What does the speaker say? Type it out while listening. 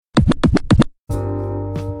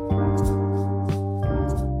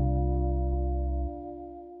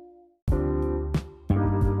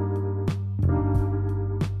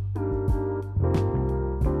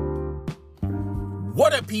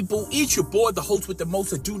people? It's your boy, the host with the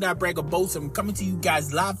most. I do not brag or boast. I'm coming to you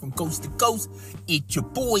guys live from coast to coast. It's your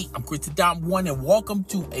boy. I'm part1, and welcome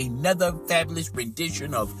to another fabulous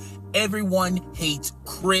rendition of Everyone Hates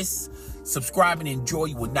Chris. Subscribe and enjoy.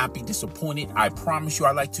 You will not be disappointed. I promise you.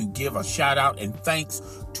 I'd like to give a shout out and thanks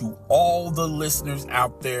to all the listeners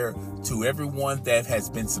out there, to everyone that has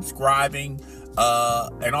been subscribing,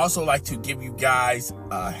 and also like to give you guys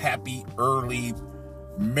a happy early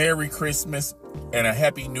Merry Christmas and a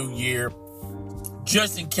Happy New Year,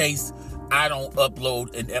 just in case I don't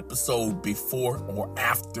upload an episode before or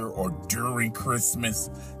after or during Christmas,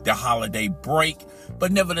 the holiday break.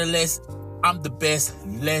 But nevertheless, I'm the best.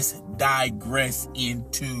 Let's digress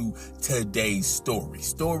into today's story.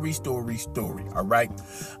 All right.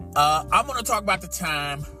 I'm going to talk about the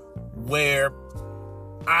time where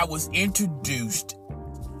I was introduced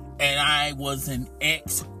and I was an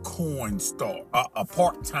ex-corn star, a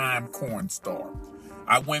part-time corn star.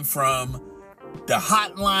 I went from the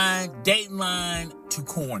hotline, dateline to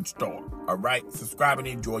corn star. All right. Subscribe and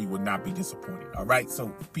enjoy. You will not be disappointed. All right. So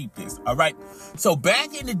peep this. All right. So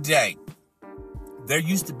back in the day, there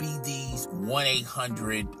used to be these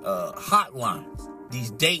 1-800 hotlines,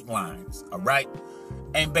 these date lines. All right.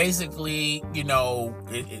 And basically,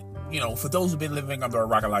 for those who've been living under a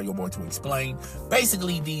rock, allow your boy to explain.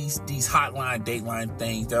 Basically, these hotline, dateline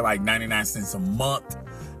things, they're like 99 cents a month.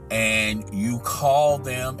 And you call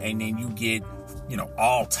them and then you get,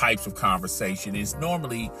 all types of conversation. It's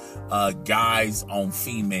normally guys on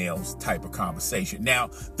females type of conversation. Now,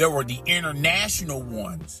 there were the international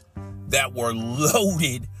ones that were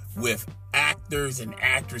loaded with actors and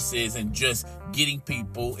actresses and just getting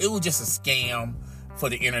people. It was just a scam for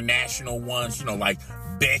the international ones, like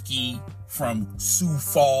Becky from Sioux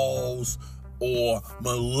Falls or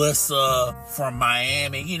Melissa from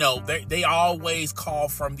Miami. They always call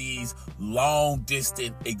from these long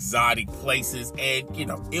distant exotic places, and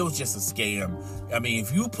it was just a scam. I mean,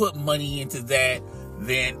 if you put money into that,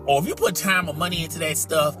 or if you put time or money into that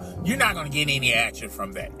stuff, you're not going to get any action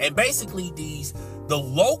from that. And basically the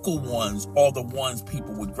local ones are the ones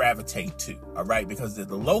people would gravitate to, all right? Because the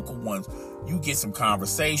local ones, you get some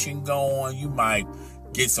conversation going. You might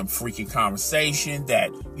get some freaking conversation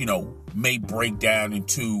that, may break down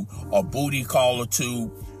into a booty call or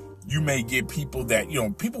two. You may get people that,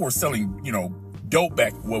 people were selling, dope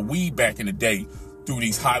weed back in the day through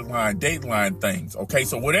these hotline, dateline things, okay?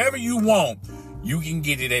 So whatever you want, you can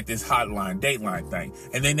get it at this hotline, dateline thing.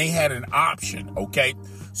 And then they had an option, okay?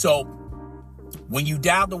 So when you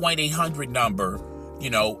dial the 1-800 number,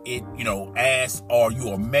 it asks, are you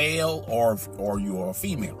a male or you are a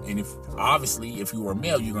female? And if you are a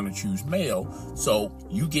male, you're going to choose male. So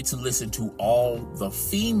you get to listen to all the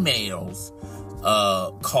females'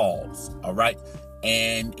 calls, all right?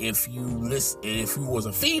 And if you was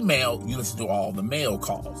a female, you listen to all the male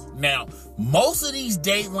calls. Now, most of these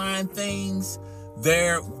dateline things,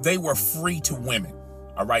 they were free to women.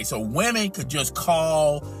 All right. So women could just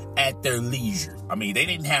call at their leisure. I mean, they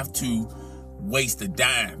didn't have to waste a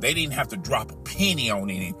dime. They didn't have to drop a penny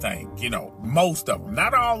on anything. Most of them,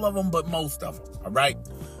 not all of them, but most of them. All right.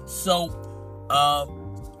 So, I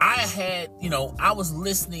had, I was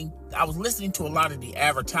listening to a lot of the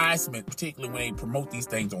advertisement, particularly when they promote these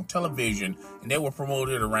things on television, and they were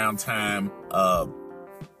promoted around time,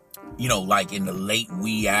 like in the late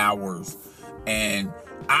wee hours. And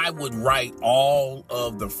I would write all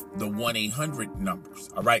of the 1-800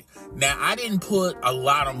 numbers. All right. Now, I didn't put a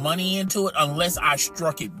lot of money into it unless I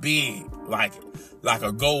struck it big, like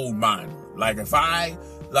a gold miner. Like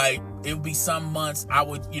it would be some months I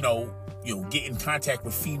would, get in contact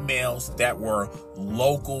with females that were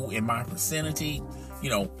local in my vicinity.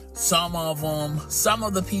 Some of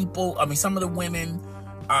the women,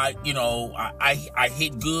 I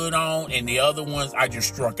hit good on, and the other ones I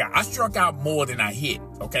just struck out. I struck out more than I hit,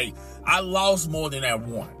 okay? I lost more than I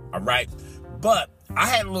won, all right? But I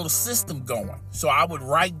had a little system going. So I would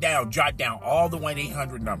jot down all the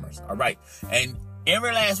 1-800 numbers, all right? And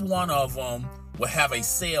every last one of them would have a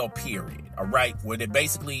sale period, all right? Where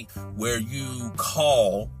you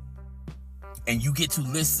call and you get to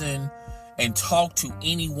listen and talk to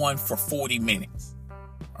anyone for 40 minutes,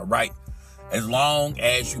 all right? As long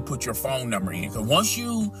as you put your phone number in. So once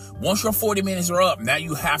your 40 minutes are up, now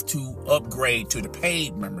you have to upgrade to the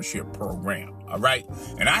paid membership program. All right.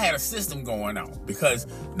 And I had a system going on because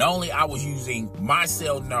not only I was using my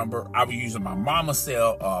cell number, I was using my mama's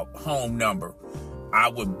cell home number. I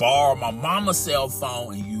would borrow my mama's cell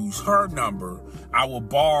phone and use use her number. I would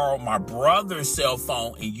borrow my brother's cell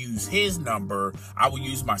phone and use his number. I would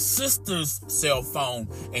use my sister's cell phone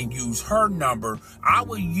and use her number. I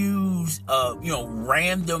would use,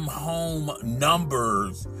 random home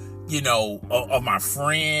numbers, of my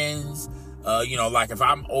friends. Like if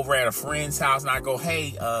I'm over at a friend's house and I go,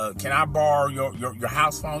 hey, can I borrow your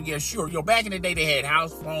house phone? Yeah, sure. Back in the day, they had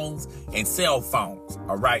house phones and cell phones.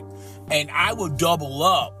 All right. And I would double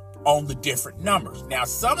up on the different numbers. Now,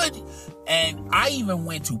 and I even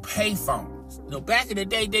went to pay phones. Back in the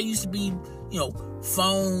day, there used to be,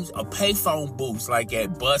 phones or payphone booths like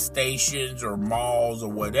at bus stations or malls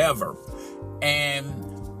or whatever. And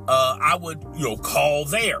I would, call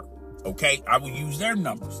there. Okay, I would use their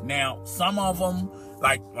numbers. Now, some of them,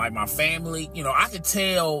 like my family, I could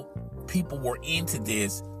tell people were into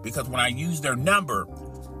this because when I use their number,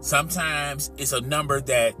 sometimes it's a number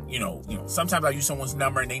that, sometimes I use someone's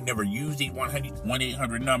number and they never use these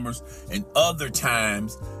 1-800 numbers. And other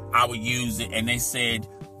times I would use it and they said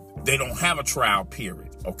they don't have a trial period.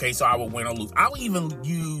 Okay, so I would win or lose. I would even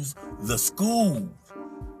use the school's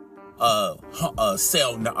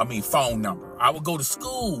phone number. I would go to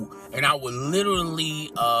school and I would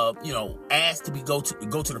literally, ask to go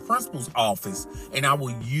to the principal's office, and I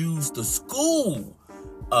would use the school,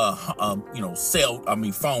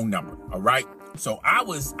 phone number. All right. So I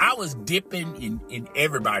was dipping in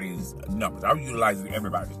everybody's numbers. I was utilizing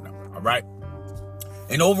everybody's number. All right.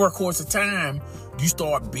 And over a course of time, you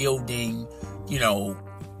start building,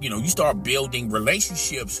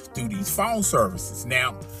 relationships through these phone services.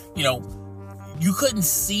 Now, you couldn't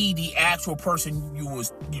see the actual person you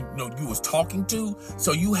was talking to,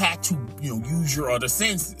 so you had to, use your other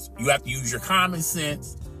senses. You have to use your common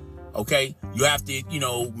sense, okay? You have to,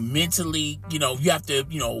 mentally, you have to,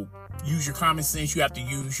 use your common sense. You have to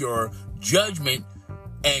use your judgment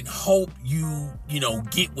and hope you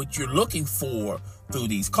get what you're looking for through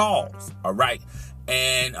these calls, all right?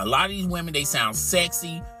 And a lot of these women, they sound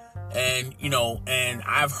sexy. And, and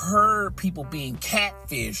I've heard people being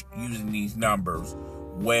catfish using these numbers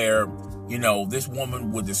where, this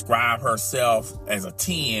woman would describe herself as a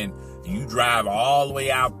 10 and you drive all the way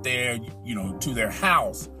out there, to their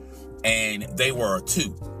house and they were a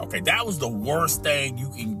 2. Okay. That was the worst thing you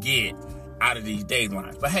can get out of these date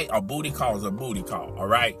lines. But hey, a booty call is a booty call. All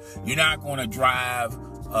right. You're not going to drive,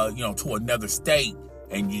 to another state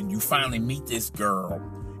and you finally meet this girl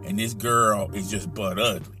and this girl is just butt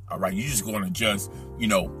ugly. All right, you're just going to just,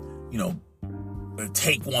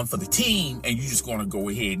 take one for the team, and you're just going to go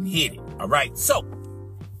ahead and hit it. All right, so,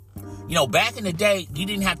 back in the day, you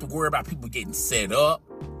didn't have to worry about people getting set up,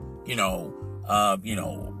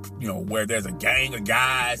 where there's a gang of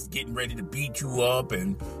guys getting ready to beat you up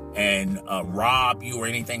and rob you or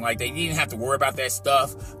anything like that. You didn't have to worry about that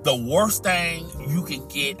stuff. The worst thing you can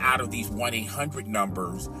get out of these 1-800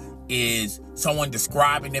 numbers is someone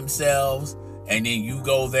describing themselves, and then you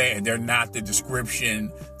go there and they're not the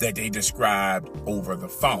description that they described over the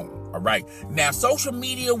phone. All right. Now, social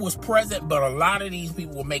media was present, but a lot of these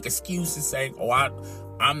people will make excuses saying, oh,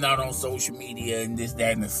 I'm not on social media and this,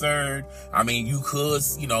 that, and the third. I mean, you could,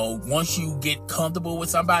 once you get comfortable with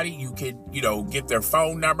somebody, you could, get their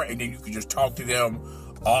phone number and then you could just talk to them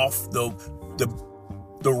off. The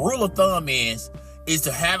rule of thumb is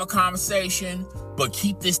to have a conversation, but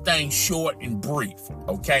keep this thing short and brief.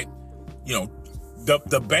 Okay.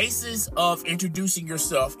 The basis of introducing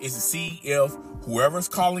yourself is to see if whoever's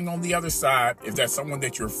calling on the other side, if that's someone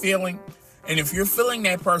that you're feeling. And if you're feeling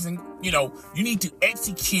that person, you need to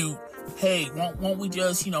execute, hey, won't we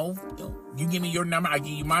just, you give me your number, I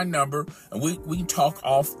give you my number, and we can talk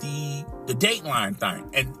off the Dateline thing.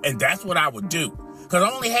 And that's what I would do. Because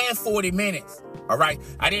I only had 40 minutes. All right.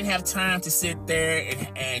 I didn't have time to sit there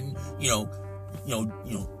and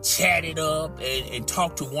chat it up and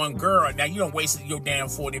talk to one girl. Now, you don't waste your damn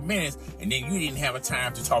 40 minutes, and then you didn't have a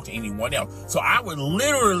time to talk to anyone else. So I would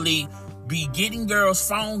literally be getting girls'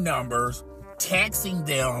 phone numbers, texting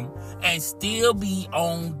them, and still be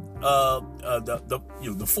on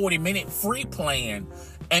the 40-minute free plan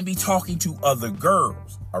and be talking to other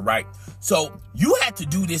girls. All right. So you had to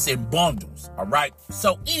do this in bundles. All right.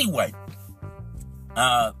 So anyway,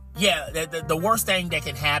 the worst thing that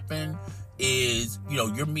can happen is,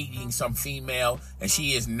 you're meeting some female and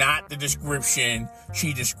she is not the description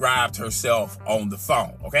she described herself on the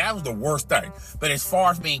phone. Okay, that was the worst thing. But as far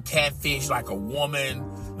as being catfish like a woman,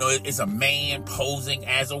 it's a man posing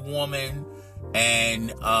as a woman and,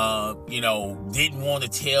 didn't want to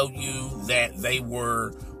tell you that they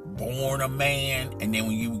were born a man. And then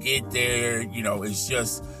when you get there, it's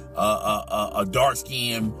just a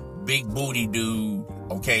dark-skinned, big booty dude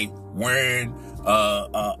okay, wearing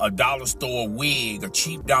a dollar store wig, a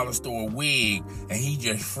cheap dollar store wig, and he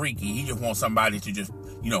just freaky. He just wants somebody to just,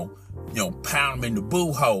 pound him in the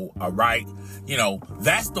boo hole, all right?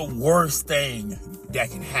 That's the worst thing that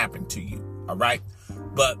can happen to you, all right?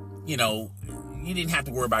 But, you didn't have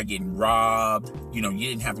to worry about getting robbed. You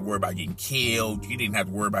didn't have to worry about getting killed. You didn't have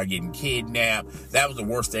to worry about getting kidnapped. That was the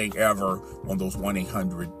worst thing ever on those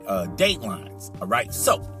 1-800 date lines, all right?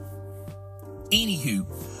 So, anywho,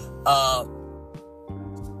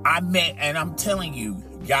 I met, and I'm telling you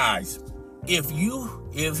guys, if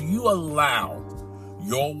you allow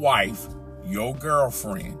your wife, your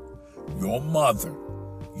girlfriend, your mother,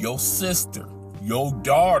 your sister, your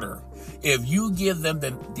daughter, if you give them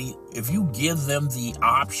the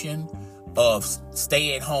option of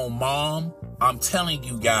stay-at-home mom, I'm telling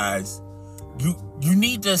you guys, you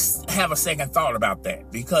need to have a second thought about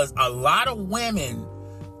that, because a lot of women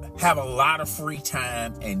have a lot of free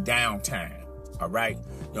time and downtime. All right.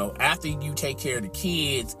 After you take care of the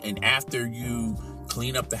kids and after you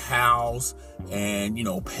clean up the house and,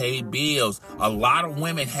 pay bills, a lot of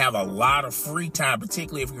women have a lot of free time,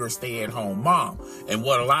 particularly if you're a stay-at-home mom. And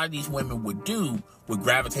what a lot of these women would do would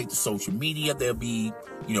gravitate to social media. They'll be,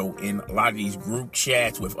 in a lot of these group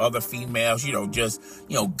chats with other females, just,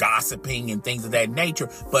 gossiping and things of that nature.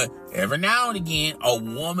 But every now and again, a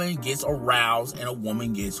woman gets aroused and a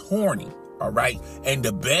woman gets horny. All right. And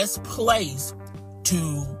the best place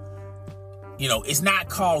to, it's not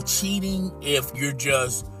called cheating if you're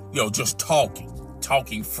just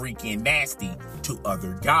talking freaky and nasty to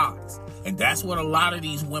other guys. And that's what a lot of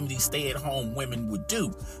these women, these stay-at-home women would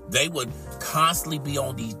do. They would constantly be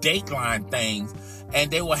on these dateline things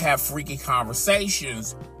and they will have freaky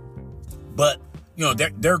conversations. But,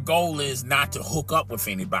 their goal is not to hook up with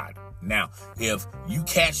anybody. Now, if you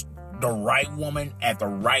catch the right woman at the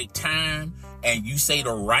right time and you say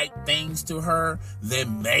the right things to her,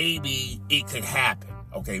 then maybe it could happen.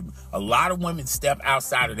 Okay, a lot of women step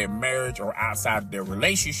outside of their marriage or outside of their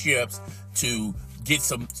relationships to get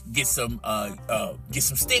some stick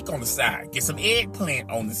on the side, get some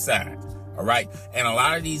eggplant on the side. All right, and a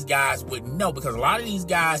lot of these guys wouldn't know, because a lot of these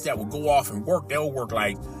guys that will go off and work, they'll work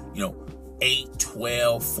like 8,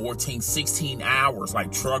 12, 14, 16 hours,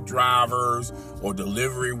 like truck drivers or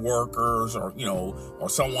delivery workers or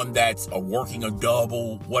someone that's working a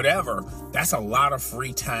double, whatever. That's a lot of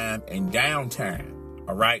free time and downtime.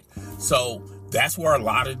 All right. So that's where a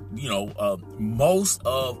lot of,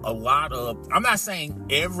 I'm not saying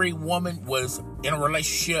every woman was in a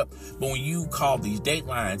relationship, but when you call these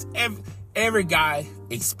datelines, every guy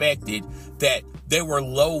expected that they were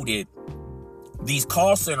loaded. These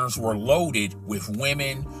call centers were loaded with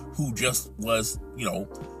women who just was,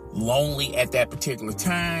 lonely at that particular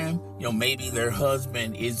time. Maybe their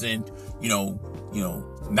husband isn't,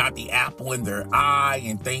 not the apple in their eye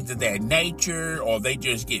and things of that nature, or they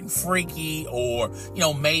just getting freaky, or,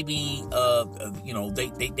 maybe,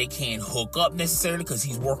 they can't hook up necessarily because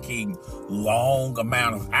he's working long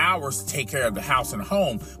amount of hours to take care of the house and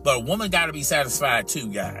home. But a woman got to be satisfied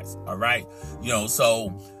too, guys. All right. So,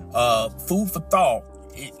 food for thought.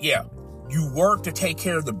 You work to take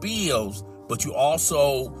care of the bills, but you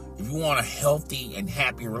also, if you want a healthy and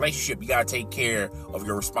happy relationship, you got to take care of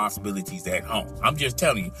your responsibilities at home. I'm just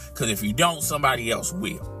telling you, because if you don't, somebody else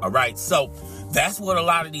will. All right. So that's what a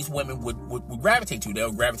lot of these women would gravitate to.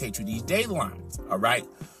 They'll gravitate to these datelines. All right.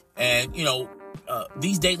 And,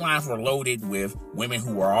 these datelines were loaded with women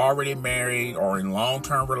who were already married or in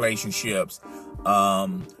long-term relationships.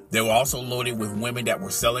 They were also loaded with women that were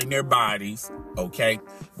selling their bodies. Okay.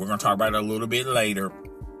 We're going to talk about it a little bit later.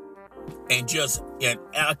 And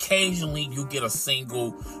occasionally you get a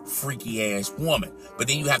single freaky ass woman, but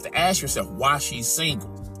then you have to ask yourself why she's single.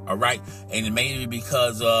 All right. And it may be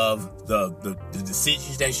because of the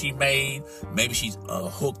decisions that she made. Maybe she's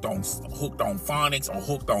hooked on phonics or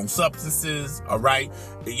hooked on substances. All right.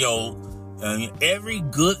 Every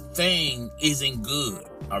good thing isn't good.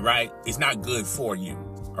 All right. It's not good for you.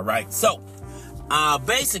 All right. So,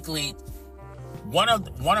 basically, one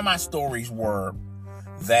of my stories were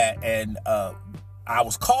that, and I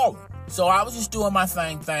was calling. So I was just doing my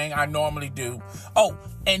thing I normally do. Oh,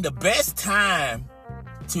 and the best time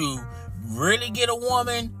to really get a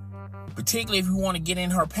woman, particularly if you want to get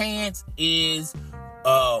in her pants, is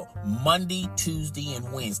Monday, Tuesday,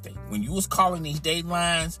 and Wednesday. When you was calling these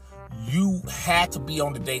datelines, you had to be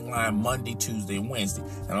on the dateline Monday, Tuesday, and Wednesday.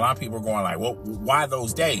 And a lot of people are going like, well, why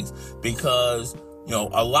those days? Because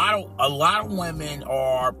a lot of women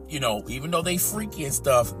are, even though they freaky and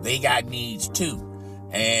stuff, they got needs too.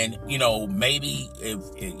 And, you know, maybe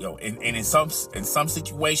in some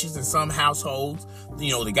situations, in some households,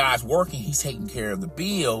 you know, the guy's working, he's taking care of the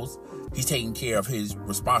bills, he's taking care of his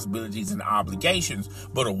responsibilities and obligations.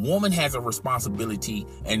 But a woman has a responsibility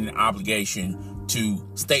and an obligation to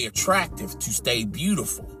stay attractive, to stay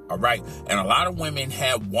beautiful. All right. And a lot of women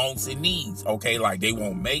have wants and needs. Okay. Like they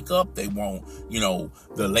want makeup. They want, you know,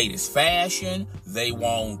 the latest fashion. They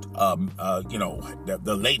want, you know,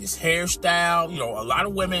 the latest hairstyle. You know, a lot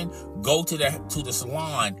of women go to the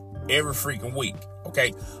salon every freaking week.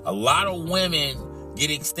 Okay. A lot of women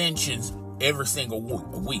get extensions every single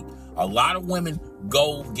week. A lot of women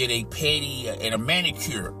go get a pedi and a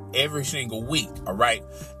manicure every single week. All right.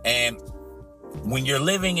 And when you're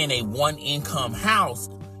living in a one income house,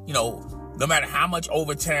 you know, no matter how much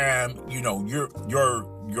overtime, you know, your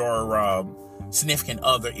significant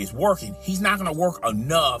other is working, he's not going to work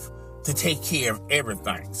enough to take care of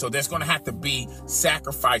everything. So there's going to have to be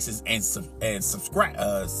sacrifices and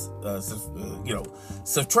subtractions.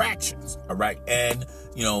 All right. And,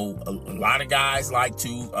 you know, a lot of guys like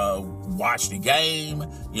to watch the game.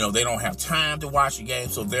 You know, they don't have time to watch the game.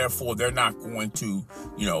 So therefore, they're not going to,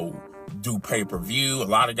 you know, do pay-per-view. A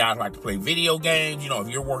lot of guys like to play video games. You know, if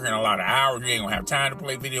you're working a lot of hours, you ain't gonna have time to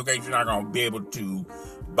play video games. You're not gonna be able to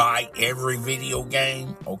buy every video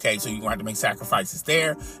game. Okay, so you're gonna have to make sacrifices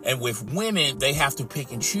there. And with women, they have to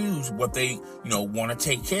pick and choose what they, you know, want to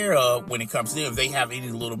take care of when it comes to them. If they have any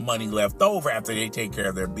little money left over after they take care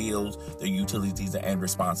of their bills, their utilities, and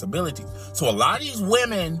responsibilities. So a lot of these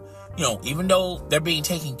women, you know, even though they're being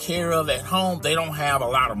taken care of at home, they don't have a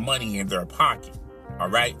lot of money in their pocket. All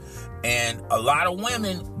right. And a lot of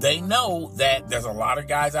women, they know that there's a lot of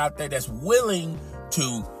guys out there that's willing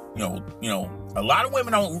to, you know, a lot of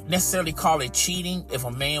women don't necessarily call it cheating if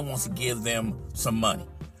a man wants to give them some money.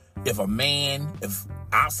 If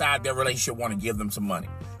outside their relationship want to give them some money.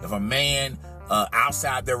 If a man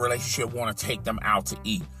outside their relationship want to take them out to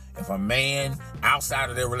eat. If a man outside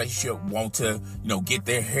of their relationship want to, you know, get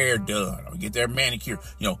their hair done or get their manicure,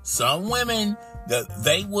 you know, some women,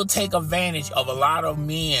 they will take advantage of a lot of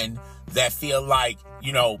men that feel like,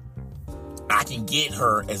 you know, I can get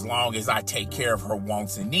her as long as I take care of her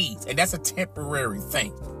wants and needs. And that's a temporary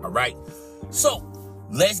thing. All right. So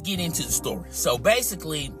let's get into the story. So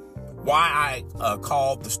basically why I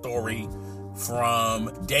called the story from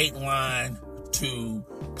Dateline to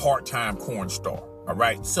part-time porn star. All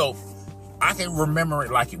right. So I can remember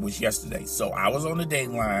it like it was yesterday. So I was on the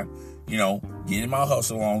Dateline, you know, getting my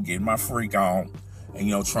hustle on, getting my freak on, and,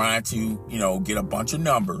 you know, trying to, you know, get a bunch of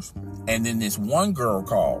numbers. And then this one girl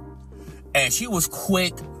called, and she was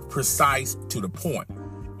quick, precise, to the point.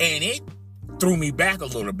 And it threw me back a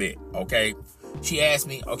little bit, okay? She asked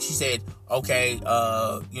me, she said, okay,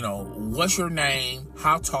 you know, what's your name?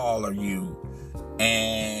 How tall are you?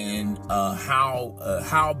 And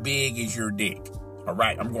how big is your dick? All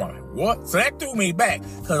right, I'm going, what? So that threw me back,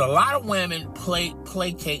 because a lot of women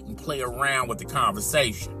placate and play around with the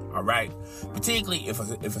conversation, all right? Particularly if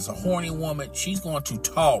it's a horny woman, she's going to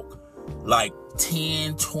talk like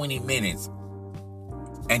 10, 20 minutes.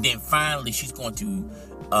 And then finally, she's going to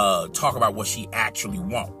talk about what she actually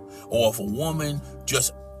wants. Or if a woman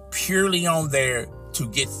just purely on there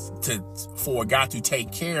for a guy to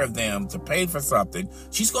take care of them, to pay for something,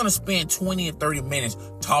 she's going to spend 20 or 30 minutes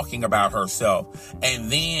talking about herself. And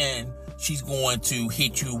then she's going to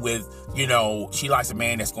hit you with, you know, she likes a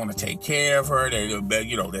man that's going to take care of her, that,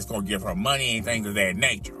 you know, that's going to give her money and things of that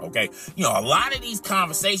nature, okay? You know, a lot of these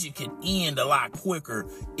conversations can end a lot quicker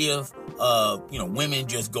if, you know, women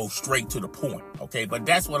just go straight to the point, okay? But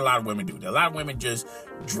that's what a lot of women do. A lot of women just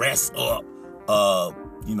dress up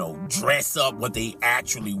what they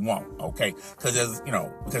actually want, okay? Because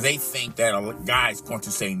they think that a guy is going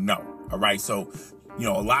to say no, all right? So, you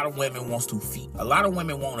know, a lot of women want to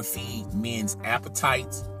feed men's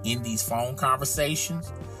appetites in these phone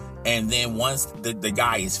conversations. And then once the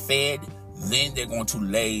guy is fed, then they're going to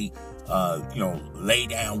lay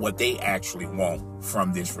down what they actually want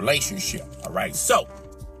from this relationship, all right? So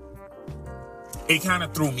it kind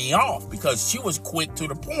of threw me off because she was quick to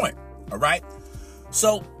the point, all right?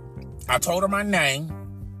 So I told her my name.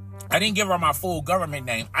 I didn't give her my full government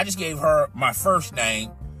name. I just gave her my first name.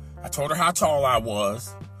 I told her how tall I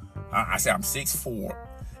was. I said I'm 6'4".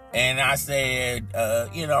 And I said,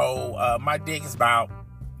 my dick is about,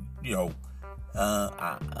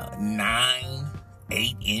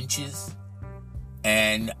 9-8 inches.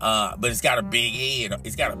 And, but it's got a big head.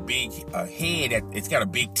 It's got a big head. It's got a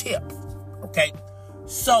big tip. Okay.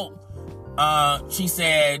 So She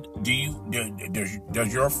said,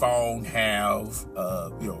 does your phone have,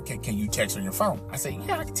 can you text on your phone? I said,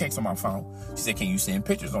 yeah, I can text on my phone. She said, can you send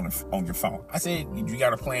pictures on your phone? I said, you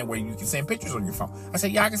got a plan where you can send pictures on your phone? I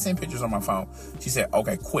said, yeah, I can send pictures on my phone. She said,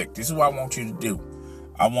 okay, quick. This is what I want you to do.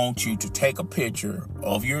 I want you to take a picture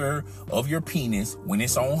of your penis when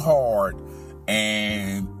it's on hard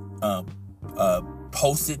and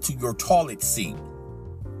post it to your toilet seat.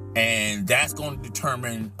 And that's going to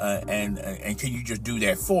determine, and can you just do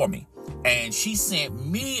that for me? And she sent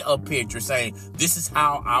me a picture saying, this is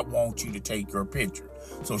how I want you to take your picture.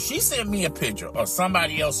 So she sent me a picture of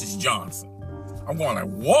somebody else's Johnson. I'm going like,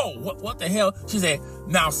 whoa, what the hell? She said,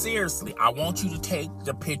 now seriously, I want you to take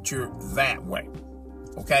the picture that way.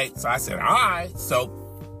 Okay, so I said, all right. So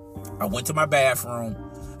I went to my bathroom.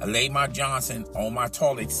 I laid my Johnson on my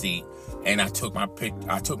toilet seat, and I took my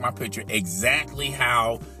picture exactly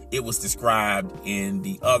how it was described in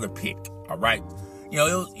the other pic. All right,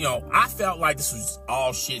 I felt like this was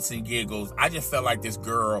all shits and giggles. I just felt like this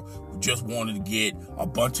girl just wanted to get a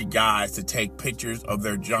bunch of guys to take pictures of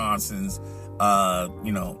their Johnsons, on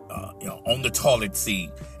the toilet seat,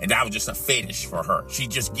 and that was just a fetish for her. She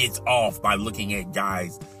just gets off by looking at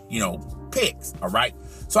guys, pics. All right,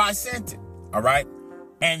 so I sent it. All right,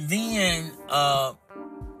 and then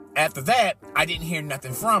after that, I didn't hear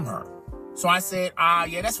nothing from her. So I said,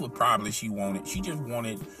 yeah, that's what probably she wanted. She just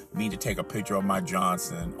wanted me to take a picture of my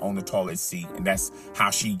Johnson on the toilet seat, and that's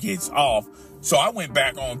how she gets off. So I went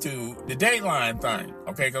back onto the Dateline thing,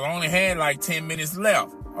 okay, because I only had like 10 minutes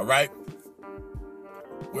left, all right?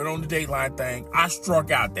 Went on the Dateline thing. I struck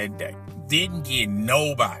out that day. Didn't get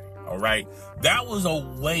nobody, all right? That was a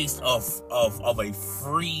waste of a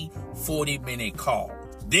free 40-minute call.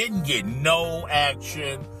 Didn't get no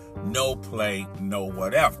action, no play, no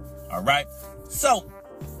whatever. All right. So,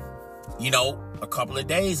 a couple of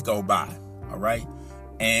days go by. All right.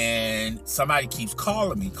 And somebody keeps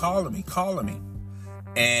calling me.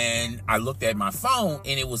 And I looked at my phone,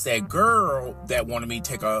 and it was that girl that wanted me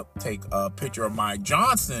to take a picture of my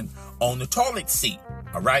Johnson on the toilet seat.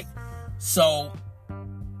 All right. So,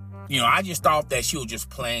 I just thought that she was just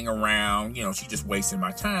playing around. She just wasting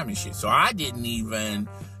my time and shit. So I didn't even,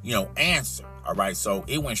 answer. All right. So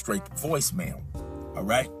it went straight to voicemail. All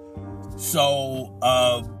right. So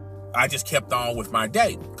I just kept on with my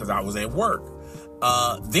day because I was at work.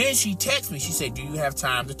 Then she texted me. She said, do you have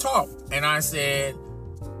time to talk? And I said,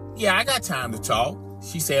 yeah, I got time to talk.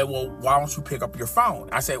 She said, well, why don't you pick up your phone?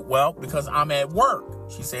 I said, well, because I'm at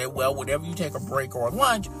work. She said, well, whenever you take a break or a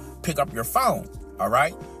lunch, pick up your phone. All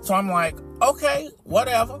right. So I'm like, okay,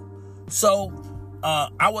 whatever. So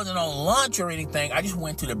I wasn't on lunch or anything. I just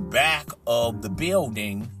went to the back of the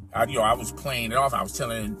building. I was playing it off. I was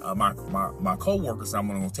telling my coworkers I'm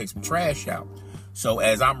going to take some trash out. So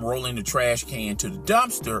as I'm rolling the trash can to the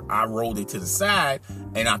dumpster, I rolled it to the side,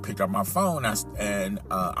 and I picked up my phone, and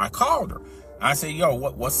I called her. I said, yo,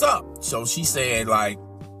 what's up? So she said, like,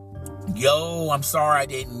 yo, I'm sorry I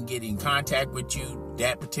didn't get in contact with you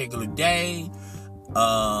that particular day. A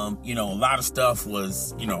lot of stuff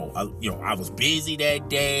was, I was busy that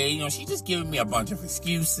day. She just giving me a bunch of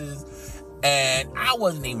excuses. And I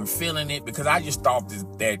wasn't even feeling it because I just thought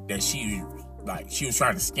that she was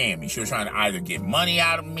trying to scam me. She was trying to either get money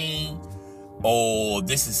out of me, or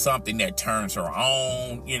this is something that turns her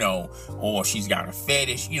on, or she's got a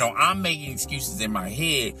fetish. I'm making excuses in my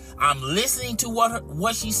head. I'm listening to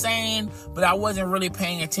what she's saying, but I wasn't really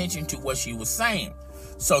paying attention to what she was saying.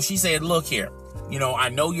 So she said, look here, I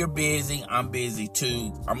know you're busy. I'm busy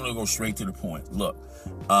too. I'm going to go straight to the point. Look,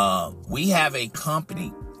 we have a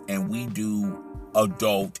company, and we do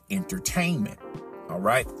adult entertainment. All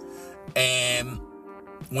right. And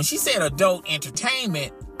when she said adult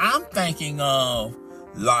entertainment, I'm thinking of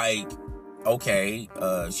like, okay,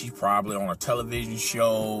 she's probably on a television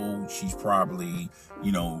show. She's probably,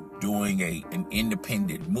 doing an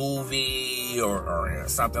independent movie or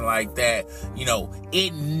something like that.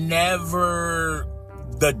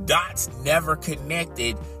 The dots never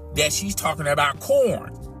connected that she's talking about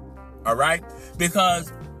corn. All right.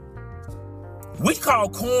 Because we call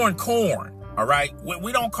corn. All right.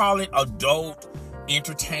 We don't call it adult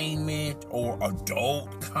entertainment or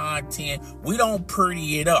adult content. We don't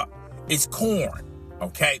pretty it up. It's corn.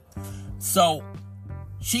 Okay. So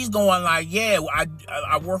she's going like, yeah,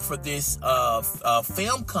 I work for this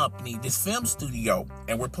film company, this film studio,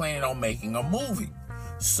 and we're planning on making a movie.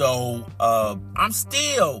 So I'm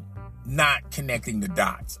still not connecting the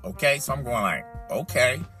dots. Okay. So I'm going like,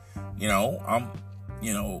 okay,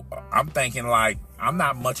 I'm thinking like, I'm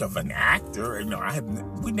not much of an actor.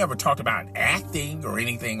 We never talked about acting or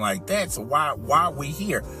anything like that. So why are we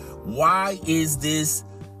here? why is this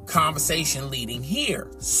conversation leading here?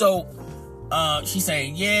 So she's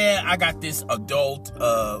saying, yeah, I got this adult,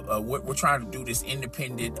 we're trying to do this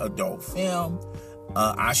independent adult film.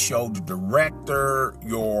 I showed the director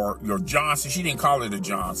your Johnson. She didn't call it a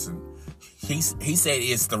Johnson. He said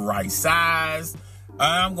it's the right size.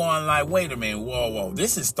 I'm going like, wait a minute, whoa,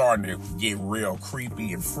 this is starting to get real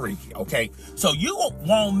creepy and freaky, okay? So you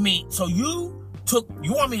want me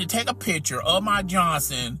to take a picture of my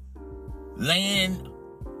Johnson laying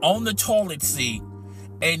on the toilet seat,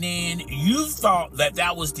 and then you thought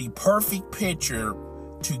that was the perfect picture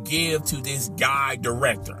to give to this guy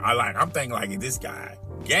director. I'm thinking like, is this guy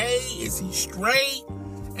gay? Is he straight?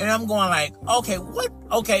 And I'm going like, okay,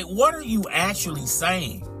 what are you actually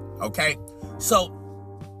saying? Okay. So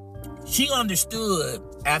she understood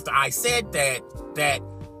after I said that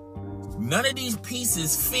none of these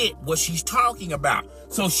pieces fit what she's talking about.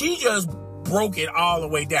 So she just broke it all the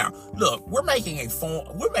way down. Look, we're making a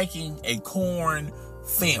corn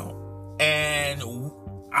film, and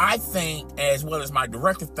I think, as well as my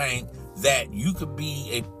director think, that you could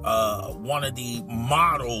be one of the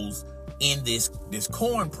models in this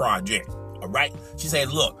corn project. All right. She said,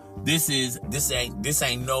 look, this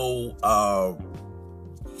ain't no,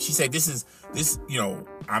 she said, this is no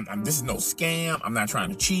scam. I'm not trying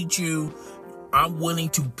to cheat you. I'm willing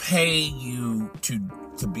to pay you to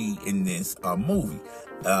be in this movie.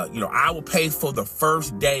 I will pay for the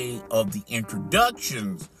first day of the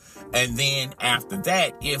introductions. And then after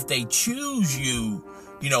that, if they choose you,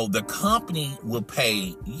 the company will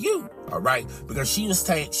pay you. All right. Because she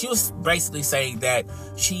was basically saying that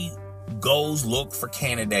she goes look for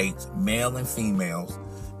candidates, male and females,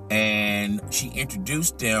 and she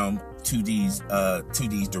introduced them to these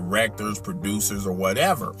directors, producers, or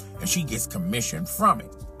whatever, and she gets commission from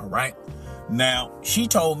it. All right. Now, she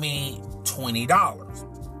told me $20.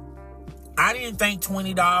 I didn't think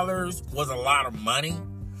 $20 was a lot of money,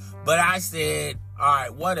 but I said, all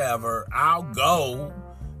right, whatever, I'll go.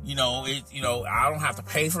 I don't have to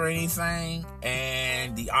pay for anything,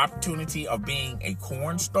 and the opportunity of being a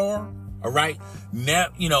corn star. All right. Now,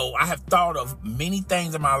 I have thought of many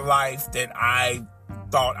things in my life that I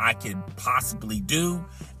thought I could possibly do.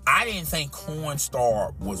 I didn't think corn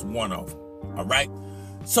star was one of them. All right.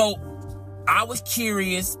 So I was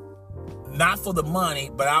curious, not for the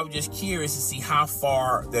money, but I was just curious to see how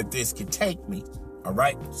far that this could take me. All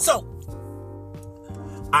right. So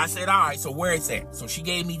I said, all right, so where it's at? So she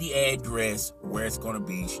gave me the address where it's going to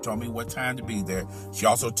be. She told me what time to be there. She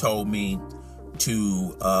also told me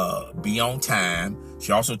to be on time.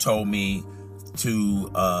 She also told me to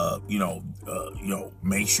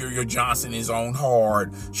make sure your Johnson is on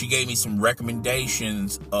hard. She gave me some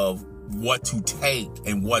recommendations of what to take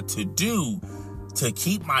and what to do to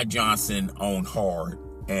keep my Johnson on hard.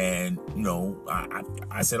 And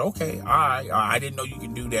I said, okay, all right, I didn't know you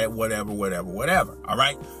can do that, whatever. All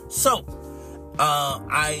right. So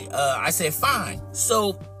I said, fine.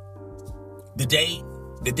 So the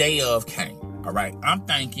day of came. All right. I'm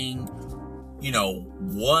thinking,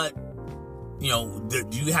 what, do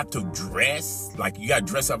you have to dress? Like, you got to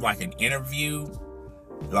dress up like an interview?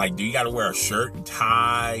 Like, do you got to wear a shirt and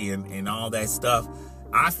tie and all that stuff?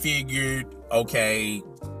 I figured, okay,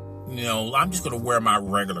 I'm just going to wear my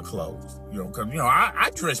regular clothes, because,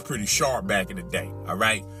 I dressed pretty sharp back in the day. All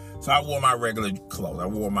right. So I wore my regular clothes. I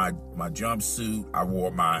wore my jumpsuit. I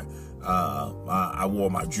wore my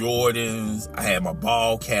Jordans. I had my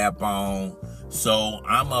ball cap on. So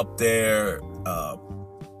I'm up there.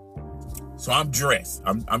 So I'm dressed.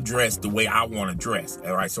 I'm dressed the way I want to dress.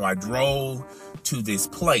 All right. So I drove to this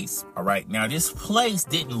place. All right. Now, this place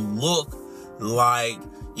didn't look like,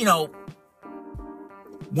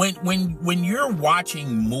 when you're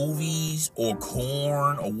watching movies or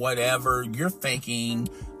corn or whatever, you're thinking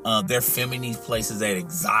they're filming these places at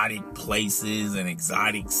exotic places and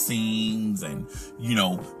exotic scenes, and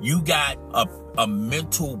you got a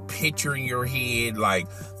mental picture in your head like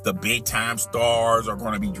the big time stars are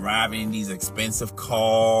going to be driving these expensive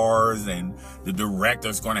cars, and the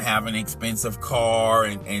director's going to have an expensive car,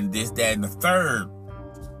 and this, that, and the third.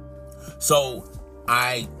 So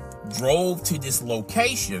I drove to this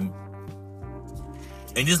location,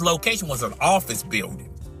 and this location was an office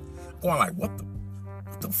building. Going like, what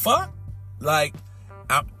the fuck? Like,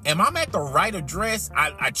 am I at the right address?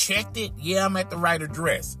 I checked it. Yeah, I'm at the right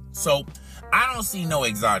address. So I don't see no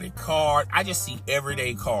exotic cars. I just see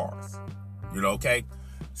everyday cars. Okay?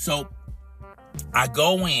 So I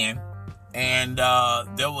go in, and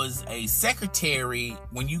there was a secretary.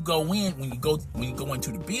 When you go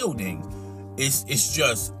into the building, it's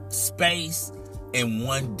just space and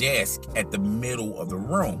one desk at the middle of the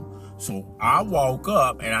room. So I woke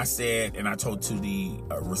up and I said, and I told to the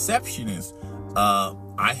receptionist,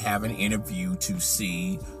 I have an interview to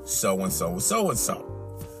see so-and-so,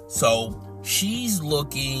 so-and-so. So she's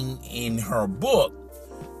looking in her book,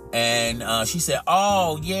 and she said,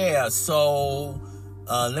 oh, yeah, so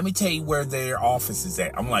let me tell you where their office is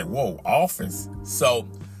at. I'm like, whoa, office? So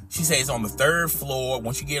she says it's on the 3rd floor.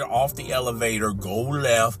 Once you get off the elevator, go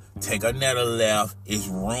left, take another left. It's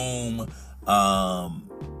room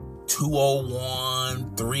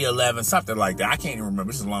 201, 311, something like that. I can't even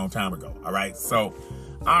remember. This is a long time ago. All right. So,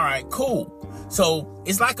 all right, cool. So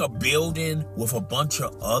it's like a building with a bunch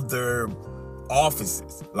of other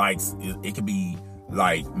offices. Like it could be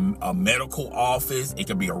like a medical office. It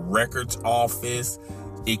could be a records office.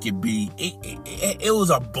 It could be, it was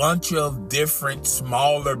a bunch of different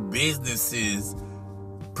smaller businesses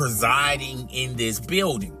presiding in this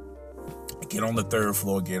building. Get on the 3rd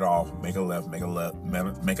floor, get off, make a left, make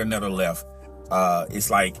another left. It's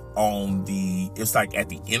like at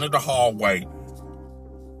the end of the hallway.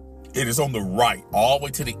 It is on the right, all the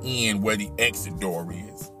way to the end where the exit door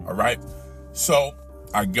is. All right. So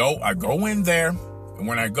I go in there, and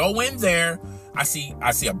when I go in there, I see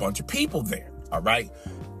a bunch of people there. All right.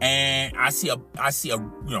 And I see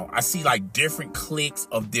like different cliques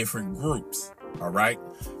of different groups. All right.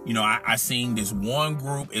 I seen this one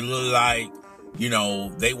group. It looked like,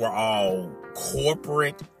 they were all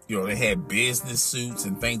corporate. They had business suits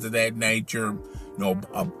and things of that nature.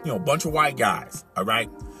 A bunch of white guys. All right.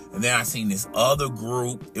 And then I seen this other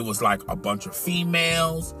group. It was like a bunch of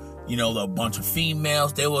females. A bunch of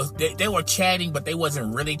females. They were chatting, but they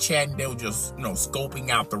wasn't really chatting. They were just, scoping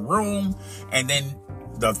out the room. And then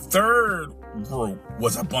the 3rd group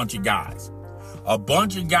was a bunch of guys. A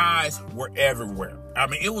bunch of guys were everywhere. I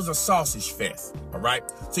mean, it was a sausage fest, all right?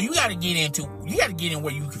 So you got to get in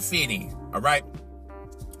where you can fit in, all right?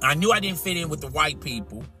 I knew I didn't fit in with the white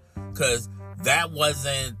people because I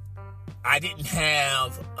didn't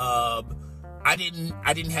have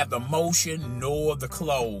the motion nor the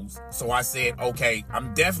clothes. So I said, okay,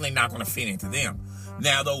 I'm definitely not going to fit into them.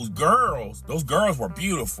 Now, those girls were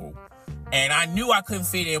beautiful. And I knew I couldn't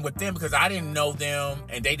fit in with them because I didn't know them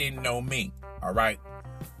and they didn't know me. All right.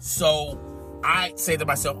 So I said to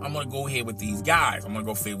myself, I'm going to go ahead with these guys. I'm going to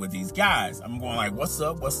go fit with these guys. I'm going like, what's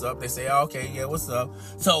up? What's up? They say, oh, okay, yeah, what's up?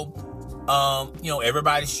 So,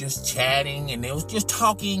 everybody's just chatting and they was just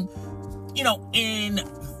talking, in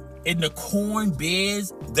the corn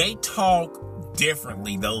biz, they talk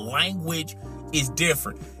differently. The language is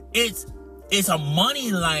different. It's a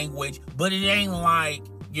money language, but it ain't like,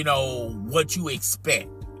 what you expect.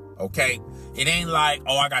 Okay. It ain't like,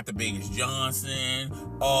 oh, I got the biggest Johnson.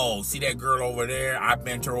 Oh, see that girl over there? I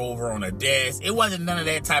bent her over on a desk. It wasn't none of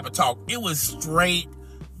that type of talk. It was straight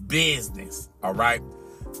business. All right.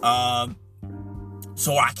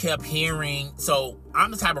 So I kept hearing. So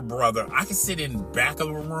I'm the type of brother, I can sit in the back of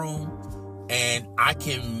a room and I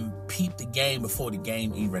can peep the game before the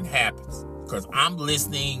game even happens. Because I'm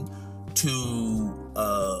listening to,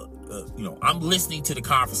 I'm listening to the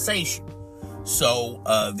conversation. So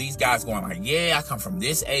these guys going like, yeah, I come from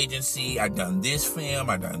this agency. I done this film.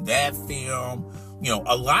 I done that film.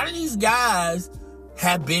 A lot of these guys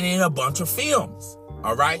have been in a bunch of films.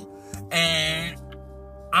 All right. And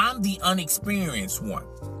I'm the unexperienced one.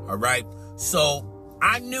 All right. So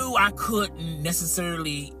I knew I couldn't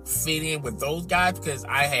necessarily fit in with those guys because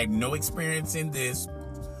I had no experience in this.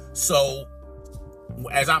 So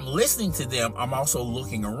as I'm listening to them, I'm also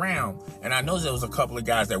looking around. And I know there was a couple of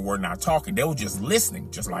guys that were not talking. They were just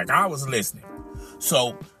listening, just like I was listening.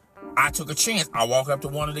 So I took a chance. I walked up to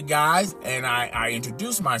one of the guys and I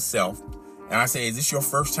introduced myself. And I said, is this your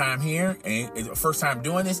first time here? And is it first time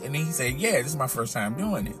doing this? And then he said, yeah, this is my first time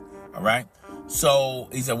doing it. All right. So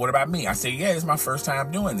he said, what about me? I said, yeah, this is my first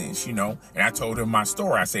time doing this, And I told him my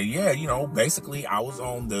story. I said, yeah, basically I was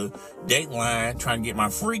on the date line trying to get my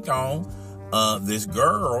freak on. This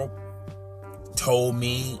girl told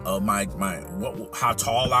me how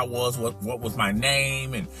tall I was, what was my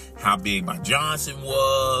name, and how big my Johnson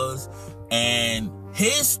was. And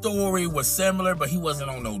his story was similar, but he wasn't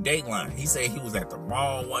on no dateline. He said he was at the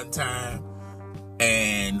mall one time,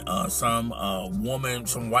 and some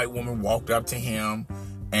white woman walked up to him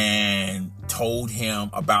and told him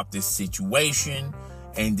about this situation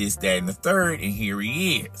and this, that, and the third, and here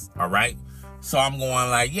he is. All right. So I'm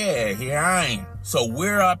going like, yeah, here I am. So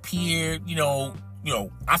we're up here,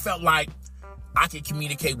 I felt like I could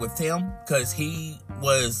communicate with him because he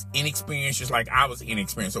was inexperienced just like I was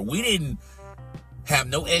inexperienced. So we didn't have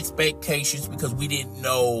no expectations because we didn't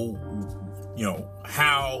know,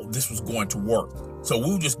 how this was going to work. So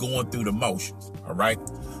we were just going through the motions, all right?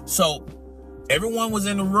 So everyone was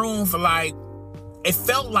in the room for like, it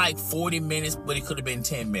felt like 40 minutes, but it could have been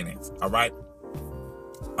 10 minutes, all right?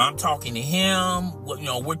 I'm talking to him, you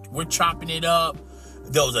know, we're chopping it up.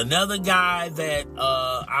 There was another guy that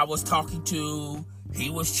I was talking to. He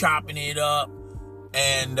was chopping it up.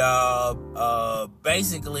 And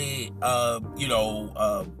basically, we're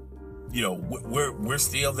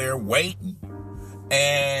still there waiting.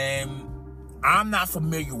 And I'm not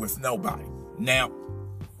familiar with nobody. Now,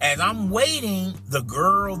 as I'm waiting, the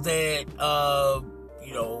girl that I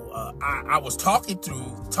was talking to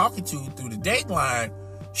through the dateline,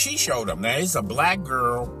 she showed up. Now, it's a black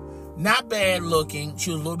girl, not bad looking.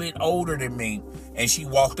 She was a little bit older than me, and she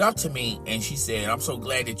walked up to me and she said, "I'm so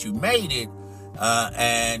glad that you made it.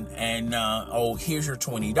 Here's your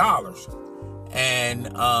 $20." And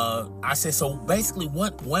I said, "So basically,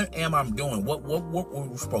 what am I doing? What were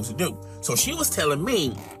we supposed to do?" So she was telling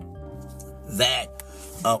me that,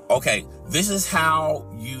 okay, this is how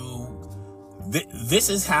you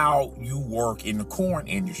work in the corn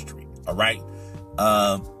industry. All right.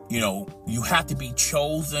 You have to be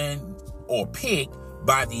chosen or picked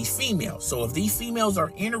by these females. So if these females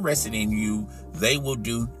are interested in you, they will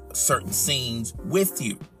do certain scenes with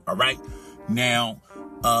you. All right. Now,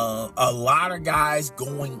 a lot of guys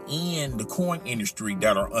going in the corn industry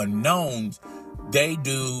that are unknowns, they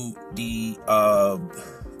do the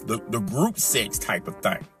group sex type of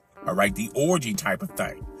thing. All right. The orgy type of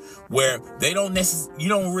thing, where you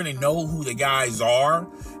don't really know who the guys are,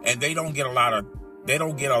 and they don't get a lot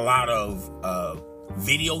of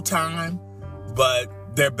video time, but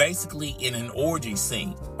they're basically in an orgy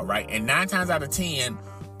scene. All right. And 9 times out of 10,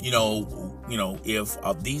 if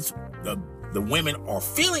the women are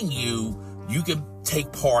feeling you, you can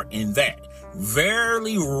take part in that.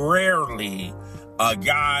 Very rarely a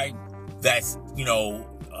guy that's,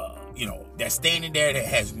 that's standing there that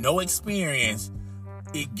has no experience,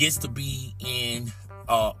 it gets to be in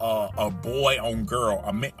a boy on girl,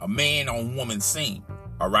 a man on woman scene.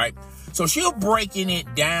 All right. So she'll breaking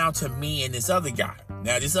it down to me and this other guy.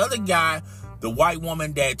 Now, this other guy, the white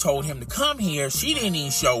woman that told him to come here, she didn't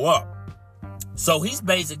even show up. So he's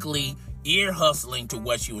basically ear hustling to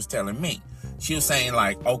what she was telling me. She was saying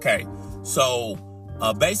like, okay, so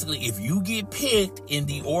basically if you get picked in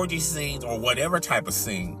the orgy scenes or whatever type of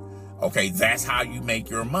scene, okay, that's how you make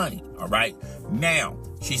your money. All right. Now,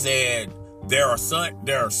 she said there are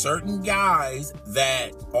certain guys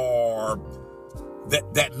that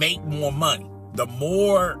make more money. The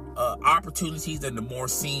more opportunities and the more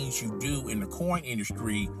scenes you do in the corn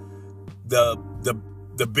industry, the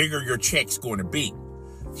bigger your check's going to be.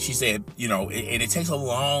 She said, and it takes a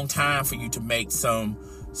long time for you to make some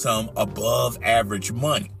above average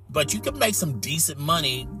money, but you can make some decent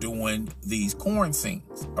money doing these corn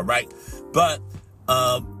scenes. All right. But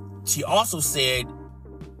she also said,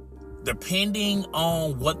 depending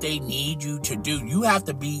on what they need you to do, you have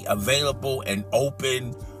to be available and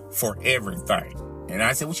open for everything. And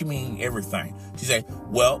I said, what you mean everything? She said,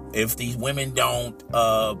 well, if these women don't,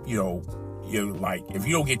 if you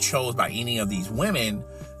don't get chosen by any of these women,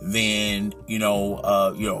 then,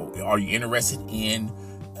 are you interested in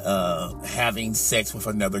having sex with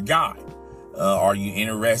another guy? Are you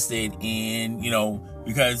interested in,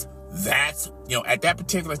 because that's, at that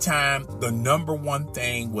particular time, the number one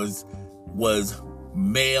thing was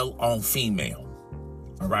male on female.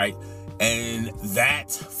 All right. And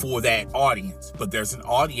that's for that audience, but there's an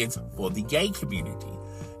audience for the gay community.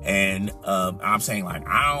 And, I'm saying like,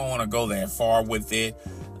 I don't want to go that far with it.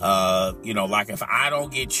 Like if I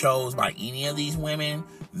don't get chosen by any of these women,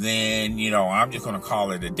 then, I'm just going to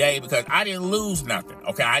call it a day, because I didn't lose nothing.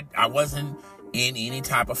 Okay. I wasn't in any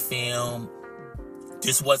type of film.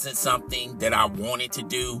 This wasn't something that I wanted to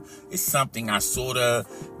do. It's something I sort of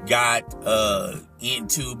got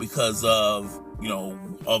into because of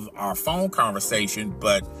our phone conversation.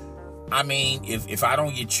 But I mean, if I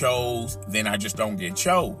don't get chose, then I just don't get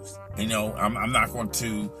chose. I'm not going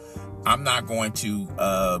to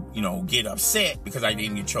get upset because I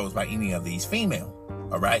didn't get chose by any of these females.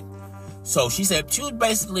 All right. So she said she was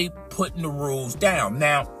basically putting the rules down.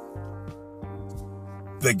 Now,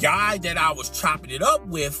 the guy that I was chopping it up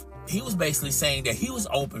with, he was basically saying that he was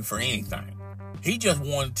open for anything. He just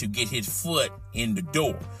wanted to get his foot in the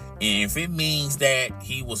door. And if it means that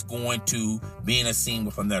he was going to be in a scene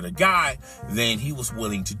with another guy, then he was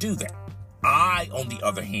willing to do that. I, on the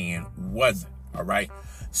other hand, wasn't. All right.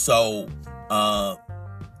 So, I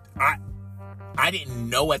didn't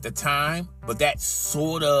know at the time, but that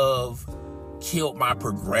sort of killed my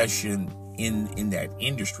progression in that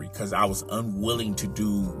industry because I was unwilling to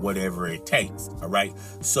do whatever it takes. All right.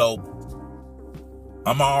 So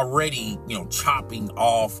I'm already, chopping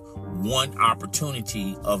off one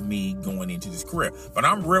opportunity of me going into this career. But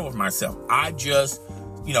I'm real with myself. I just,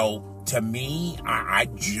 to me, I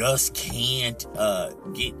just can't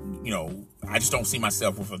get, I just don't see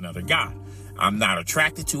myself with another guy. I'm not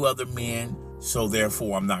attracted to other men, so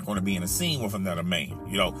therefore I'm not going to be in a scene with another man.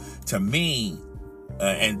 To me,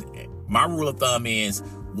 and my rule of thumb is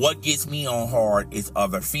what gets me on hard is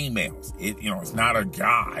other females. It's not a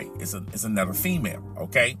guy, it's another female,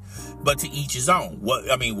 okay? But to each his own.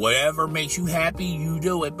 Whatever makes you happy, you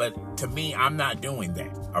do it. But to me, I'm not doing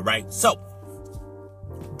that, all right? So,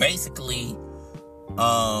 basically,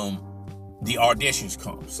 the auditions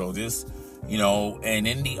come. So this, and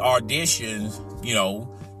in the auditions,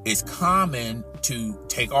 it's common to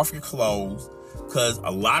take off your clothes because a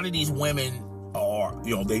lot of these women are,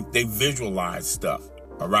 they visualize stuff,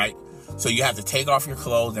 all right? So you have to take off your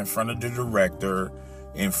clothes in front of the director,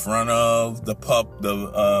 in front of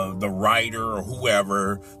the writer or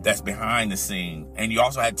whoever that's behind the scene. And you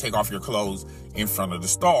also had to take off your clothes in front of the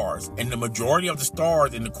stars. And the majority of the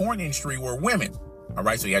stars in the corn industry were women. All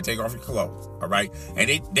right. So you had to take off your clothes. All right. And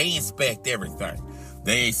they inspect everything.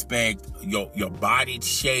 They inspect your body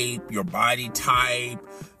shape, your body type.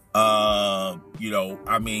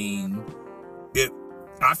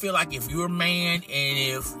 I feel like if you're a man and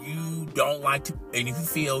if you don't like to, and if you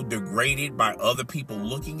feel degraded by other people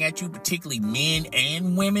looking at you, particularly men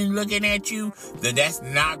and women looking at you, then that's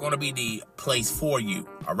not going to be the place for you.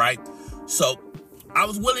 All right. So I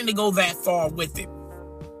was willing to go that far with it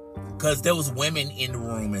because there was women in the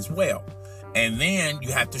room as well. And then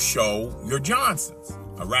you have to show your Johnsons.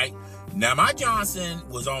 All right. Now my Johnson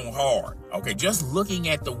was on hard. Okay. Just looking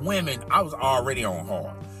at the women, I was already on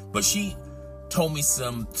hard, but she told me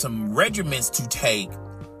some regimens to take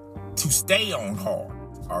to stay on hard,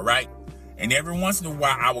 all right? And every once in a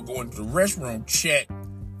while, I would go into the restroom, check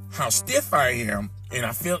how stiff I am, and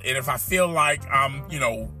if I feel like I'm,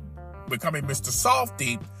 becoming Mr.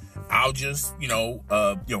 Softy, I'll just,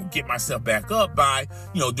 get myself back up by,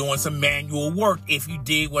 doing some manual work. If you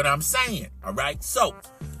dig what I'm saying, all right? So,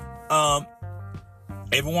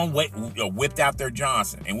 everyone whipped out their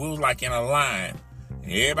Johnson, and we was like in a line.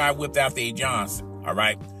 Everybody whipped out their Johnson, all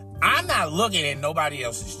right? I'm not looking at nobody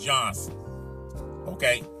else's Johnson,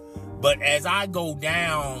 okay? But as I go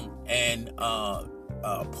down and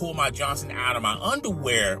pull my Johnson out of my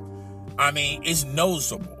underwear, it's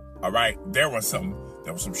noticeable, all right? There were some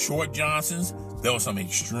short Johnsons. There were some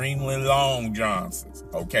extremely long Johnsons,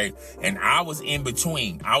 okay? And I was in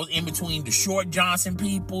between. I was in between the short Johnson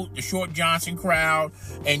people, the short Johnson crowd,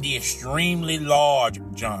 and the extremely large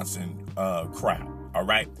Johnson crowd. All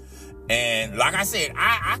right. And like I said,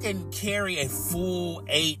 I can carry a full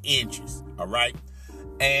 8 inches. All right.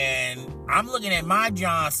 And I'm looking at my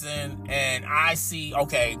Johnson and I see,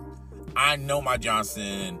 okay, I know my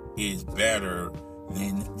Johnson is better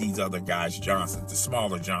than these other guys' Johnson, the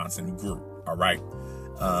smaller Johnson group. All right.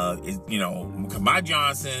 My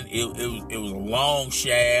Johnson, it was a long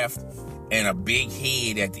shaft and a big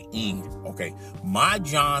head at the end. Okay. My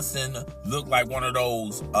Johnson looked like one of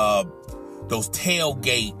those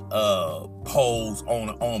tailgate poles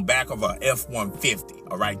on back of a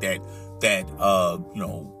F-150, all right, that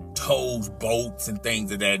tows boats and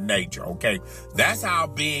things of that nature, okay? That's how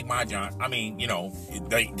big my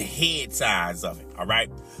the head size of it, all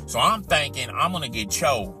right? So I'm thinking I'm gonna get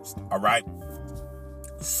chose, all right?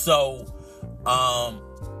 So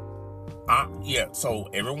so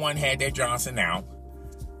everyone had their Johnson out,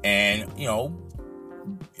 and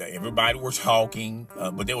everybody was talking,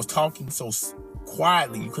 but they was talking so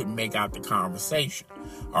quietly you couldn't make out the conversation.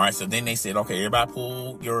 All right, so then they said, okay, everybody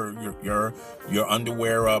pull your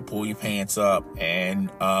underwear up, pull your pants up, and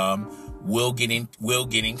we'll get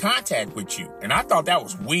in contact with you. And I thought that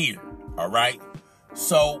was weird. All right,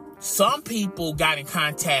 so some people got in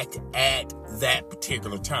contact at that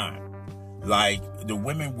particular time. Like, the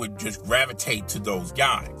women would just gravitate to those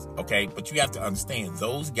guys, okay? But you have to understand,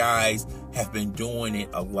 those guys have been doing it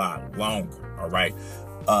a lot longer, all right?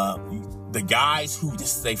 The guys who,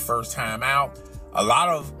 this is their first time out, a lot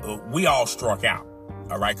of, we all struck out,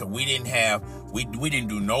 all right? Because we didn't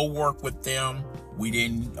do no work with them. We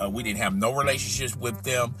didn't have no relationships with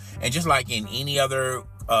them. And just like in any other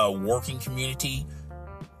working community,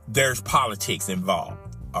 there's politics involved,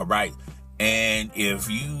 all right? And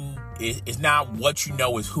it's not what you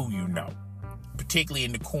know, it's who you know, particularly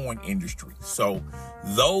in the corn industry. So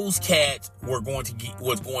those cats was going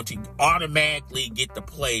to automatically get the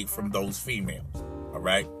play from those females. All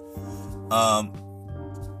right.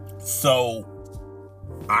 So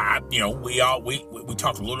we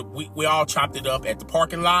talked a little. We all chopped it up at the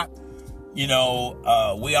parking lot. We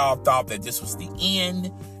all thought that this was the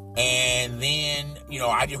end, and then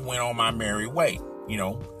I just went on my merry way.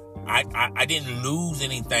 I didn't lose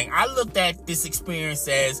anything. I looked at this experience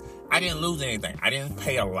as I didn't lose anything. I didn't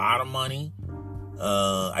pay a lot of money.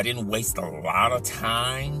 I didn't waste a lot of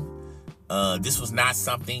time. This was not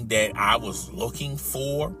something that I was looking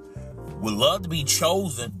for. Would love to be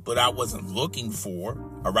chosen, but I wasn't looking for.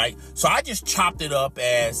 All right. So I just chopped it up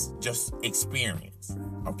as just experience.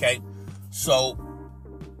 Okay. So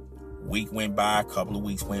week went by, a couple of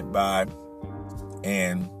weeks went by,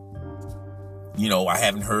 and I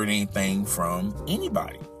haven't heard anything from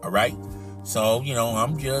anybody. All right. So,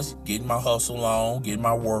 I'm just getting my hustle on, getting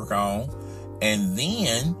my work on. And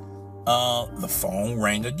then the phone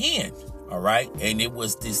rang again. All right. And it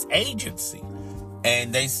was this agency.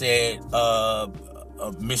 And they said, Mr.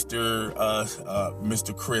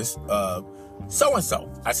 Chris, so-and-so.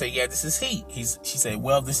 I said, yeah, this is he. She said,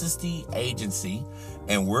 well, this is the agency,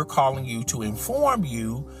 and we're calling you to inform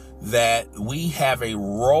you that we have a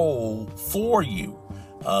role for you.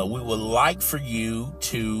 We would like for you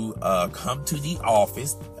to come to the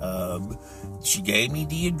office. She gave me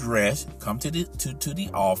the address. Come to the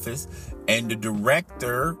office, and the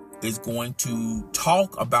director is going to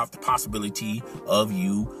talk about the possibility of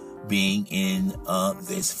you being in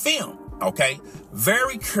this film. Okay,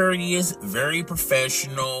 very courteous, very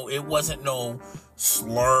professional. It wasn't no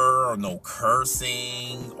slur or no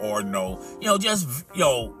cursing or no, just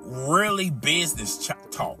really business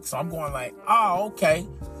talk. So I'm going like, oh, okay.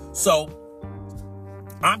 So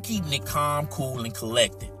I'm keeping it calm, cool, and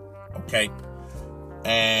collected. Okay.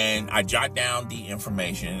 And I jot down the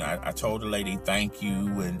information. I told the lady, thank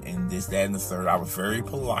you, and this, that, and the third. I was very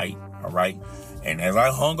polite, all right? And as I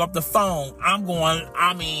hung up the phone, I'm going,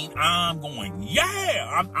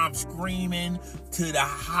 yeah! I'm screaming to the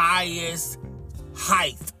highest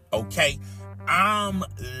height, okay? I'm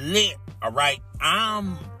lit, all right?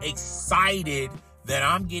 I'm excited that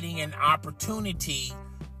I'm getting an opportunity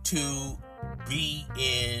to be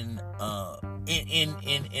in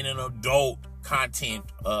an adult content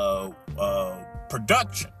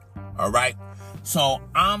production. All right. So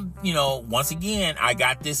I'm, once again, I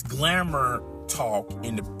got this glamour talk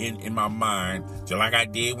in my mind, just like I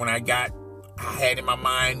did when I had in my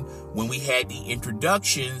mind when we had the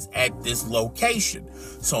introductions at this location.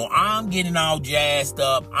 So I'm getting all jazzed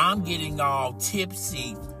up. I'm getting all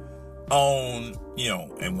tipsy on,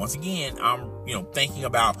 and once again, I'm, thinking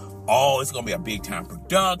about, it's going to be a big time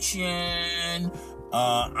production.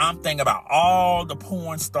 I'm thinking about all the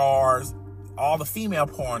porn stars, all the female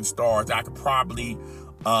porn stars I could probably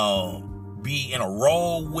be in a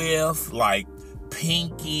role with, like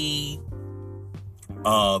Pinky,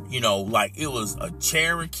 like it was a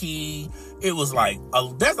Cherokee. It was like,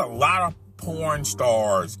 there's a lot of porn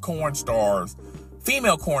stars,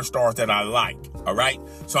 female porn stars that I like. All right.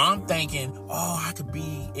 So I'm thinking, I could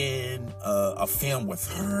be in a film with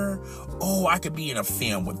her. I could be in a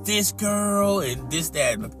film with this girl and this,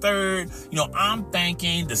 that, and the third. I'm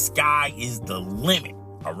thinking the sky is the limit.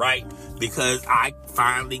 All right. Because I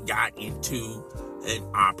finally got into an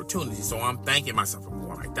opportunity. So I'm thanking myself. I'm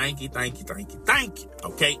going like, thank you.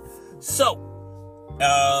 Okay. So,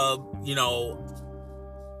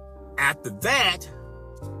 after that,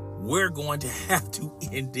 we're going to have to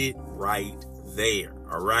end it right there.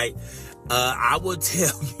 All right. I will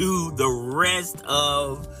tell you the rest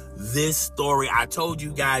of this story. I told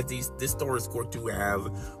you guys this story is going to have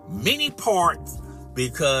many parts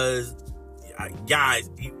because, guys,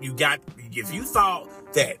 if you thought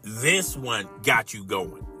that this one got you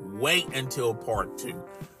going, wait until part 2.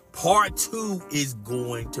 Part 2 is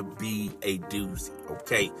going to be a doozy,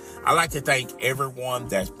 okay? I'd like to thank everyone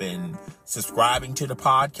that's been subscribing to the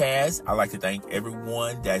podcast. I'd like to thank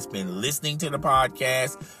everyone that's been listening to the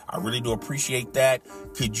podcast. I really do appreciate that.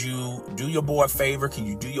 Could you do your boy a favor? Can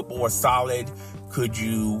you do your boy a solid? Could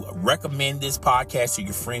you recommend this podcast to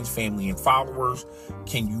your friends, family, and followers?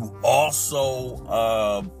 Can you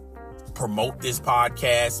also promote this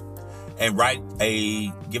podcast? And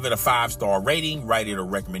give it a 5-star rating, write it a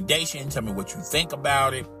recommendation. Tell me what you think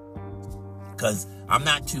about it. Because I'm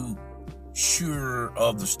not too sure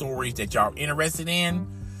of the stories that y'all interested in.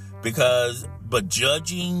 But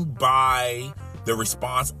judging by the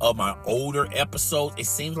response of my older episodes, it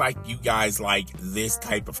seems like you guys like this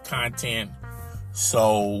type of content.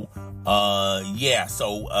 So,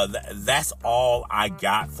 that's all I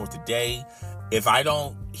got for today. if I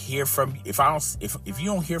don't hear from, if you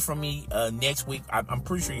don't hear from me next week, I'm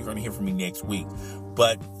pretty sure you're going to hear from me next week.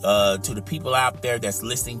 But to the people out there that's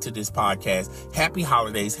listening to this podcast, happy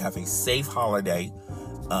holidays. Have a safe holiday.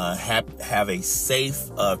 Have a safe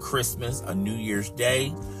Christmas, a New Year's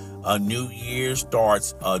Day. A new year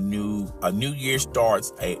starts a new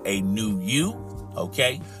you.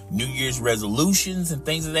 Okay, New Year's resolutions and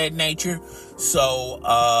things of that nature. So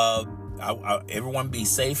everyone be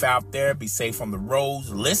safe out there. Be safe on the roads.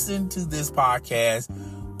 Listen to this podcast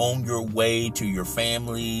on your way to your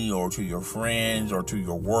family or to your friends or to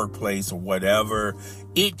your workplace or whatever.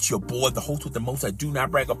 It's your boy, the host with the most. I do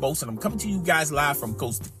not brag or boast, and I'm coming to you guys live from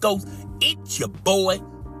coast to coast. It's your boy,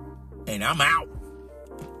 and I'm out.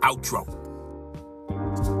 Outro.